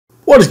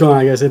What is going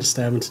on, guys? It's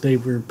Stab, and today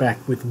we're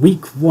back with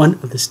week 1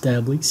 of the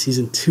Stab League,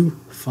 season 2.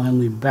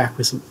 Finally back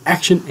with some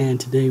action, and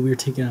today we're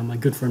taking on my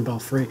good friend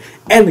Belfray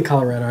and the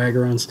Colorado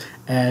Aggrons.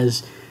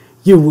 As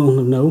you will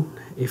have known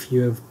if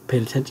you have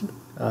paid attention,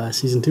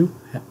 season 2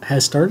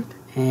 has started,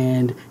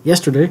 and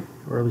yesterday,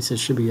 or at least it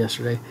should be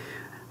yesterday,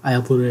 I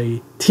uploaded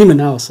a team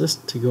analysis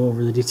to go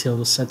over the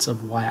detailed sets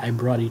of why I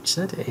brought each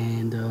set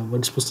and what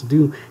it's supposed to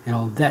do and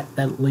all of that.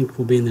 That link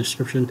will be in the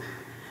description.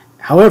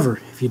 However,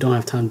 if you don't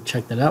have time to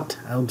check that out,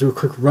 I'll do a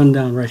quick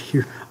rundown right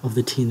here of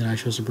the team that I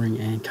chose to bring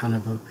and kind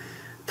of a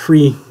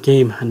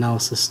pre-game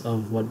analysis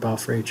of what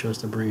Belfray chose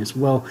to bring as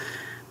well.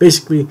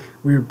 Basically,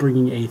 we're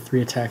bringing a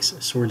 3 attacks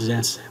Swords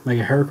Dance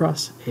Mega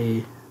Heracross,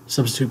 a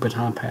substitute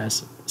Baton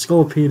Pass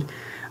Scolipede,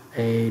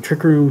 a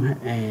Trick Room,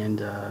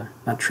 and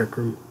not Trick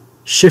Room,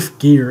 Shift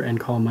Gear and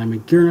Call My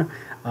Magurna,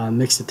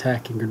 Mixed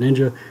Attack and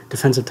Greninja,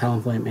 Defensive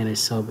Talonflame, and a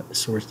sub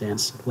Swords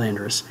Dance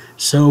Landorus.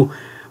 So,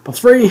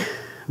 Belfray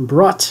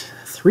brought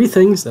 3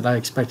 things that I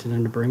expected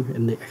him to bring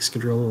in the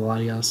Excadrill, the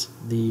Latias,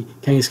 the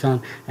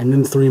KangasKHAN, and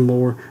then 3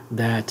 more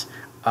that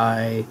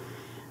I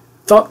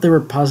thought there were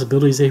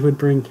possibilities they would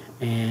bring,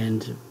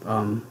 and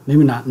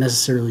maybe not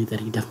necessarily that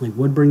he definitely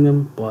would bring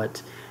them,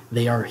 but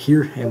they are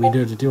here and we do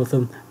have to deal with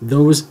them.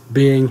 Those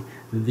being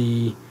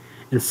the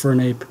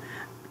Infernape,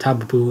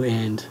 Tapu,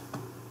 and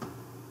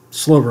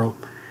Slowbro.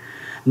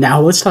 Now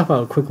let's talk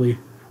about quickly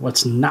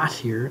what's not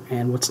here,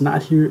 and what's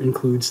not here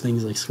includes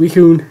things like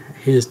Suicune,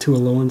 his 2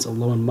 Alolan,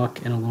 Alolan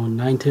Muck, and Alolan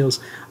Ninetales.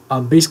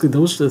 Basically,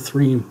 those are the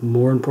 3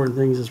 more important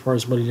things as far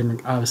as what he didn't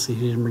bring. Obviously,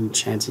 he didn't bring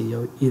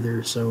Chansey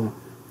either, so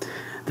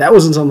that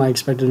wasn't something I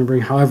expected to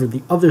bring. However,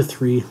 the other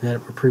 3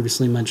 that were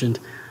previously mentioned,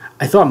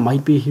 I thought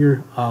might be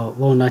here.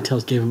 Alolan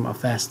Ninetales gave him a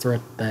fast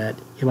threat that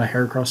hit my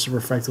Heracross super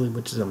effectively,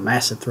 which is a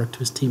massive threat to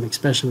his team,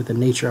 especially with the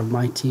nature of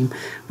my team,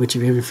 which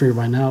if you haven't figured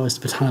by now is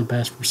the Baton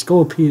Pass for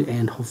Scolipede,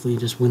 and hopefully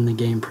just win the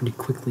game pretty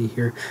quickly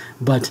here.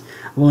 But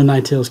Alolan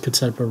Ninetales could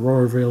set up a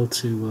Aurora Veil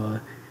to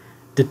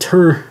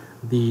deter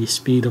the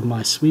speed of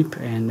my sweep,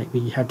 and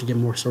maybe have to get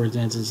more Swords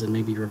Dances and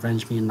maybe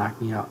revenge me and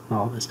knock me out and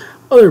all this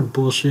other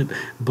bullshit,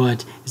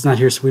 but it's not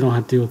here, so we don't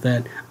have to deal with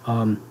that.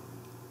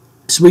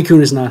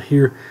 Suicune is not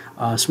here.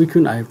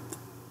 Suicune, I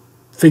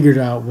figured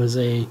out, was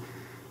a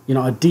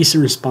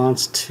decent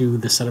response to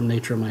the setup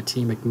nature of my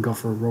team. It can go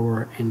for a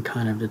roar and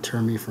kind of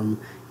deter me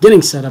from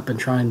getting set up and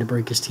trying to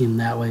break his team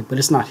that way, but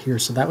it's not here,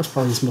 so that was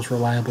probably his most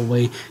reliable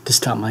way to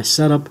stop my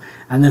setup.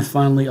 And then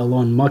finally,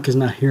 Alolan Muck is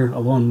not here.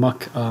 Alolan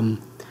Muck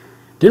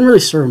didn't really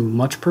serve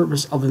much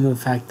purpose other than the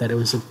fact that it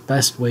was the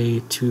best way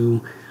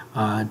to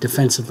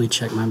defensively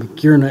check my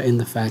Magurna, in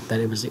the fact that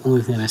it was the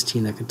only thing on his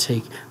team that could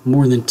take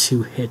more than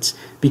 2 hits.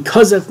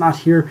 Because that's not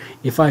here,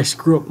 if I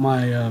screw up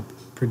my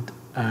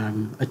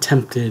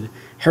attempted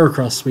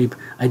Heracross sweep,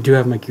 I do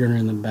have Magurna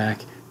in the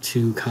back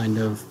to kind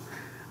of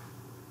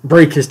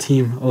break his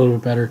team a little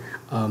bit better.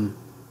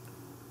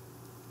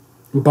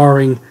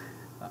 Barring,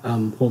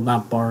 well,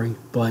 not barring,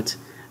 but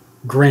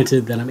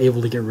granted that I'm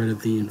able to get rid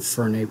of the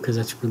Infernape, because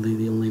that's really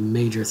the only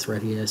major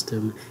threat he has to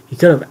him. He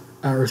could have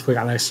Earthquake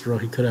on Excadrill,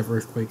 he could have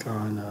Earthquake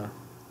on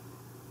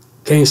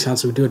KangasKHAN,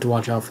 so we do have to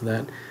watch out for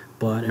that.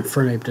 But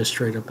Infernape just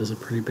straight up is a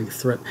pretty big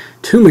threat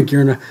to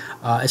Magurna.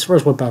 As far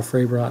as what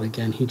Belfray brought,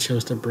 again, he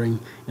chose to bring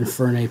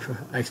Infernape,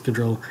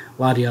 Excadrill,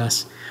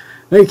 Latias,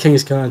 maybe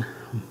KangasKHAN,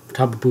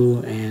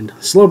 Tapu, and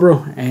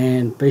Slowbro.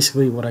 And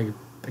basically what I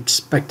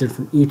expected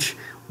from each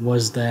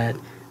was that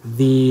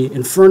the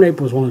Infernape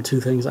was one of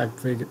 2 things. I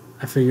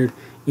figured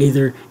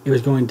either it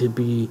was going to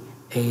be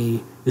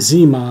a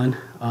Z-Mon,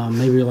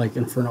 maybe like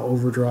Inferno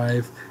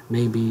Overdrive,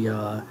 maybe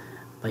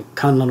like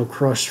Continental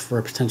Crush for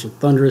a potential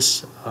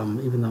Thunderous,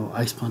 even though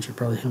Ice Punch would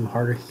probably hit him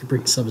harder. He could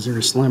bring Sub-Zero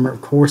Slammer,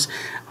 of course.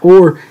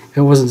 Or, if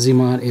it wasn't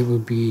Z-Mon, it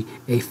would be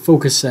a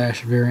Focus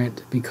Sash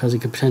variant, because it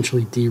could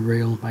potentially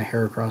derail my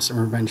Heracross and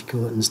revenge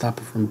kill it and stop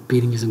it from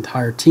beating his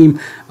entire team.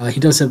 He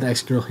does have the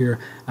Excadrill here.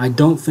 I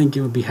don't think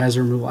it would be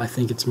hazard removal. I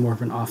think it's more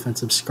of an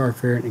offensive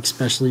Scarf variant,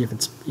 especially if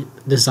it's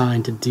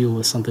designed to deal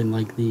with something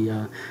like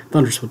the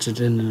Thunderous, which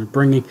it ended up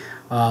bringing.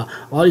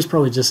 Lottie's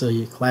probably just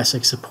a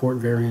classic support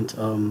variant,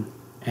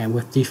 and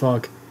with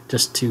Defog,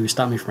 just to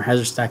stop me from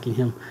hazard stacking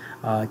him.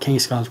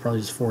 KangasKHAN is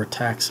probably just 4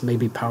 attacks,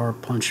 maybe Power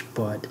Punch,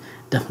 but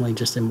definitely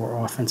just a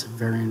more offensive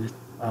variant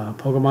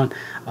Pokemon.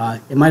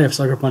 It might have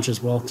Sucker Punch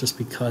as well, just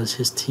because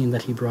his team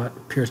that he brought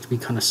appears to be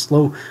kind of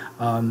slow.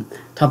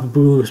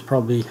 Tapu is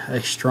probably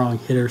a strong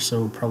hitter,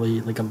 so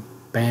probably like a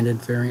banded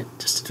variant,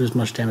 just to do as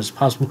much damage as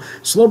possible.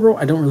 Slowbro,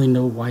 I don't really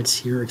know why it's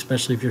here,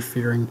 especially if you're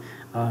fearing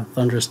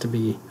Thunderous to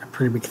be a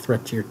pretty big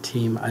threat to your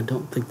team. I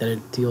don't think that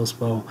it deals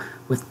well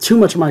with too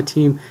much of my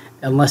team,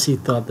 unless he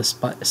thought the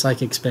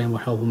Psychic Spam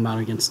would help him out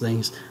against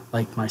things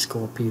like my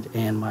Scolipede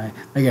and my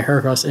Mega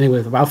Heracross. Anyway,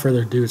 without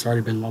further ado, it's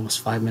already been almost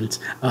 5 minutes.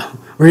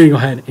 We're going to go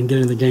ahead and get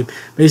into the game.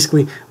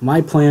 Basically,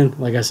 my plan,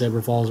 like I said,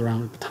 revolves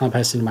around Baton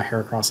Passing to my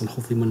Heracross and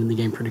hopefully winning the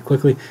game pretty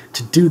quickly.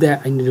 To do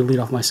that, I need to lead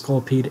off my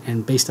Scolipede,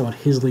 and based on what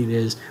his lead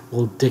is,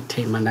 will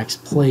dictate my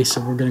next play.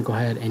 So we're going to go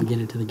ahead and get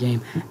into the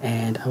game,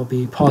 and I'll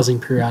be pausing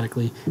periodically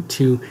basically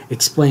to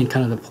explain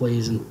kind of the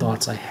plays and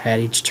thoughts I had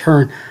each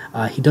turn.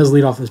 He does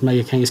lead off as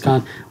Mega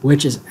KangasKHAN,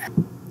 which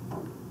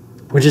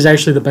is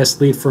actually the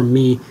best lead for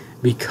me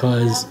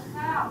because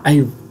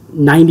I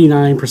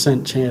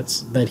 99%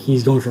 chance that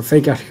he's going for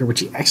fake out here,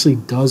 which he actually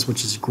does,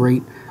 which is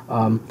great.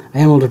 I am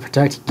able to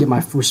protect, get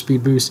my full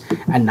speed boost,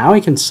 and now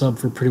I can sub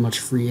for pretty much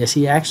free as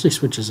he actually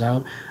switches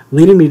out,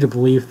 leading me to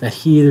believe that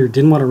he either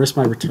didn't want to risk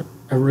my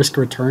risk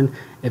return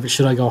if it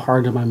should I go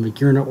hard on my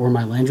Magurna or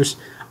my Landorus,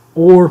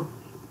 or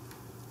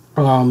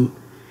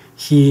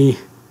he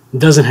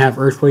doesn't have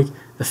Earthquake.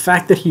 The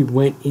fact that he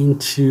went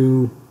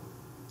into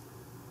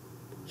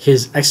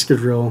his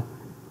Excadrill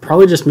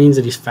probably just means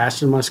that he's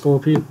faster than my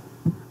Scolipede,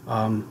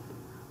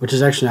 which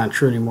is actually not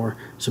true anymore.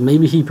 So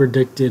maybe he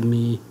predicted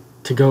me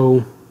to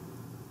go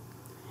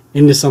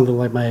into something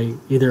like my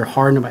either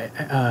hard into my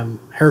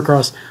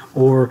Heracross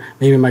or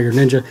maybe my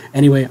Greninja.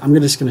 Anyway, I'm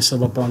just going to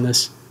sub up on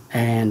this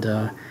and go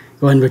ahead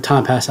and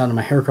Baton Pass out of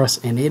my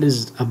Heracross, and it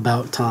is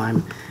about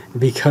time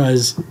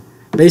because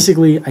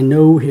basically I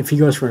know if he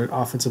goes for an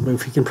offensive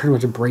move, he can pretty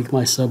much break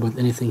my sub with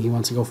anything he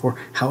wants to go for.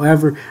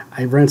 However,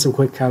 I ran some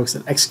quick calcs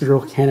that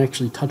Excadrill can't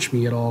actually touch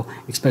me at all,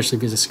 especially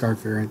if he's a Scarf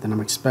variant that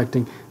I'm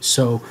expecting.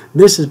 So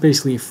this is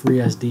basically a free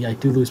SD. I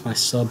do lose my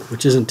sub,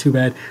 which isn't too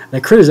bad.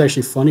 That crit is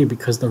actually funny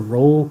because the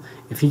roll,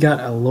 if he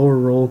got a lower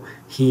roll,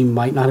 he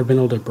might not have been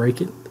able to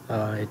break it.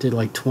 It did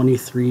like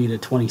 23 to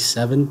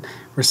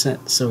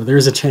 27%, so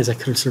there's a chance I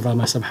could have survived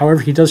my sub.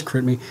 However, he does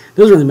crit me.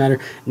 Doesn't really matter.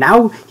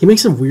 Now he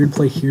makes a weird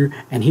play here,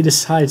 and he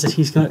decides that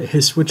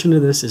his switch into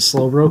this is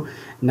Slowbro.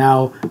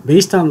 Now,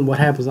 based on what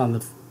happens on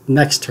the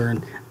next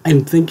turn,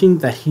 I'm thinking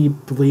that he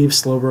believes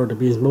Slowbro to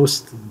be his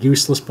most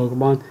useless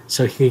Pokemon,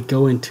 so he could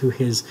go into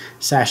his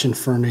Sash and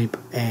Fernape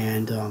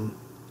and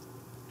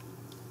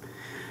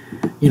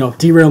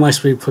derail my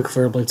sweep, quick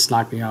Flare Blades,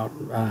 knock me out.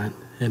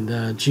 And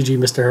GG,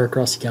 Mr.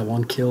 Heracross, he got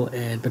 1 kill,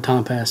 and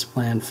Baton Pass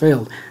plan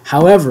failed.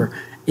 However,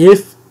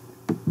 if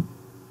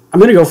I'm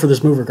going to go for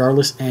this move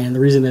regardless, and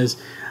the reason is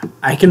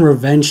I can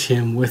revenge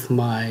him with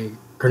my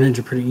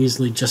Greninja pretty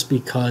easily just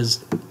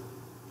because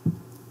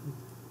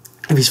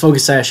if he's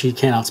Focus Sash, he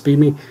can't outspeed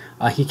me.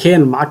 He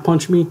can Mach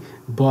Punch me,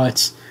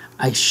 but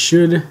I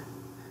should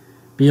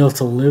be able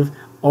to live.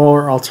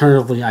 Or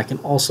alternatively, I can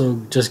also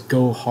just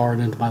go hard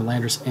into my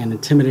Landorus and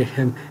intimidate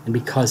him, and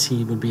because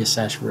he would be a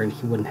Sash variant,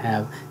 he wouldn't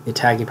have the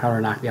attacking power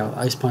to knock me out with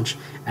Ice Punch,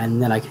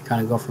 and then I can kind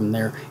of go from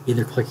there,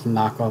 either clicking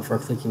Knockoff or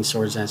clicking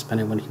Swords Dance,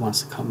 depending on what he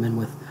wants to come in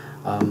with.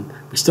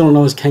 We still don't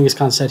know, as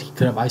KangasKHAN said, he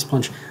could have Ice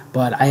Punch,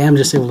 but I am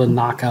just able to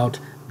knock out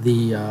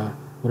the,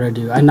 what do I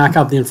do? I knock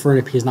out the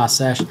Infernape, he's not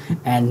Sash,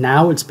 and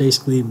now it's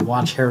basically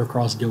watch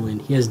Heracross go in.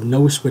 He has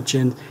no switch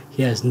in,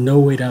 he has no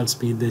way to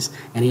outspeed this,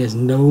 and he has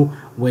no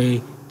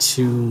way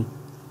to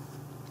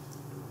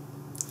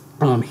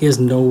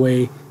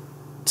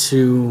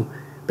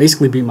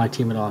basically beat my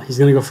team at all. He's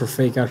gonna go for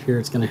fake out here.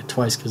 It's gonna hit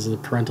twice because of the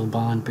parental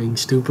bond being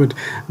stupid,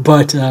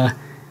 but I'm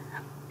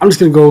just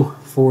gonna go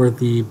for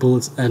the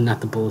bullets,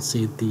 not the bullet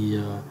seed,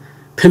 the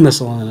pin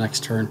missile on the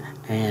next turn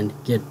and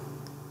get,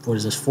 what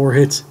is this, 4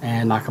 hits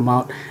and knock him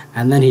out,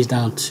 and then he's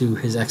down to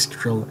his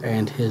Excadrill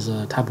and his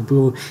Tapu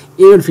Bulu.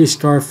 Even if he's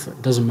Scarf,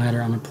 it doesn't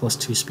matter. I'm at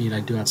 +2 speed. I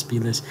do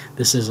outspeed this.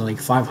 This is like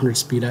 500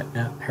 speed at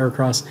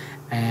Heracross,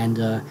 and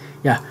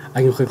yeah,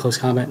 I can click close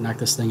combat, knock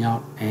this thing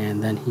out,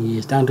 and then he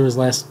is down to his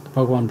last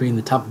Pokemon, being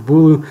the Tapu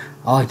Bulu.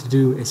 All I have to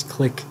do is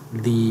click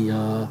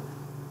the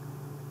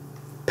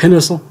pin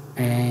missile,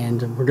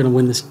 and we're going to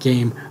win this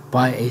game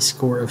by a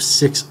score of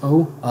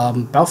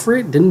 6-0.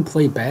 Balfour didn't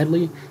play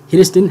badly. He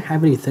just didn't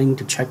have anything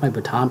to check my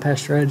Baton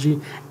Pass strategy,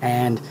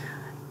 and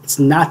it's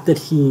not that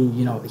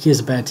he has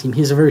a bad team. He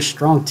has a very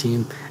strong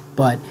team,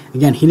 but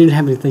again, he didn't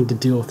have anything to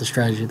deal with the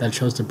strategy that I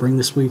chose to bring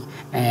this week,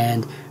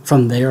 and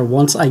from there,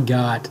 once I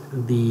got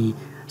the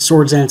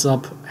Swords Dance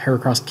up,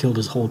 Heracross killed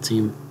his whole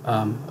team,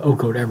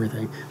 O-code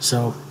everything.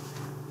 So,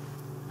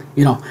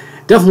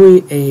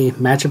 definitely a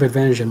matchup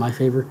advantage in my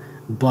favor,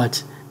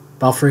 but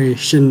Balfour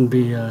shouldn't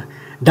be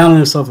down on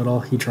himself at all.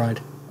 He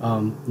tried.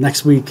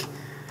 Next week,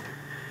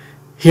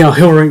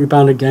 he'll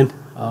rebound again.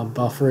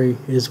 Balfour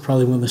is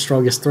probably one of the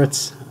strongest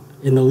threats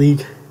in the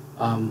league,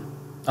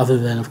 other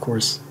than, of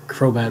course,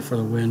 Crobat for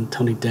the win,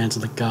 Tony Danza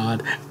the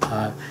God.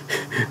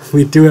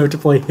 We do have to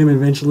play him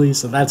eventually,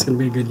 so that's going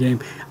to be a good game.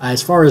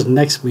 As far as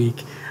next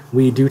week,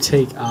 we do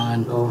take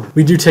on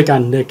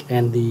Nick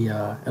and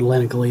the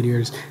Atlantic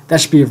Gladiators.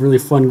 That should be a really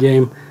fun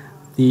game.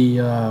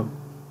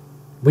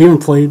 We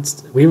haven't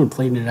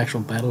played in an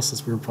actual battle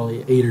since we were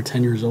probably 8 or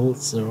 10 years old,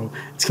 so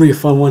it's gonna be a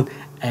fun one.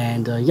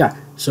 And yeah,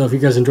 so if you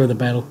guys enjoyed the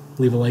battle,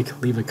 leave a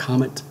like, leave a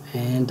comment,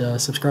 and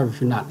subscribe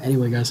if you're not.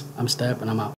 Anyway, guys, I'm Stab, and I'm out.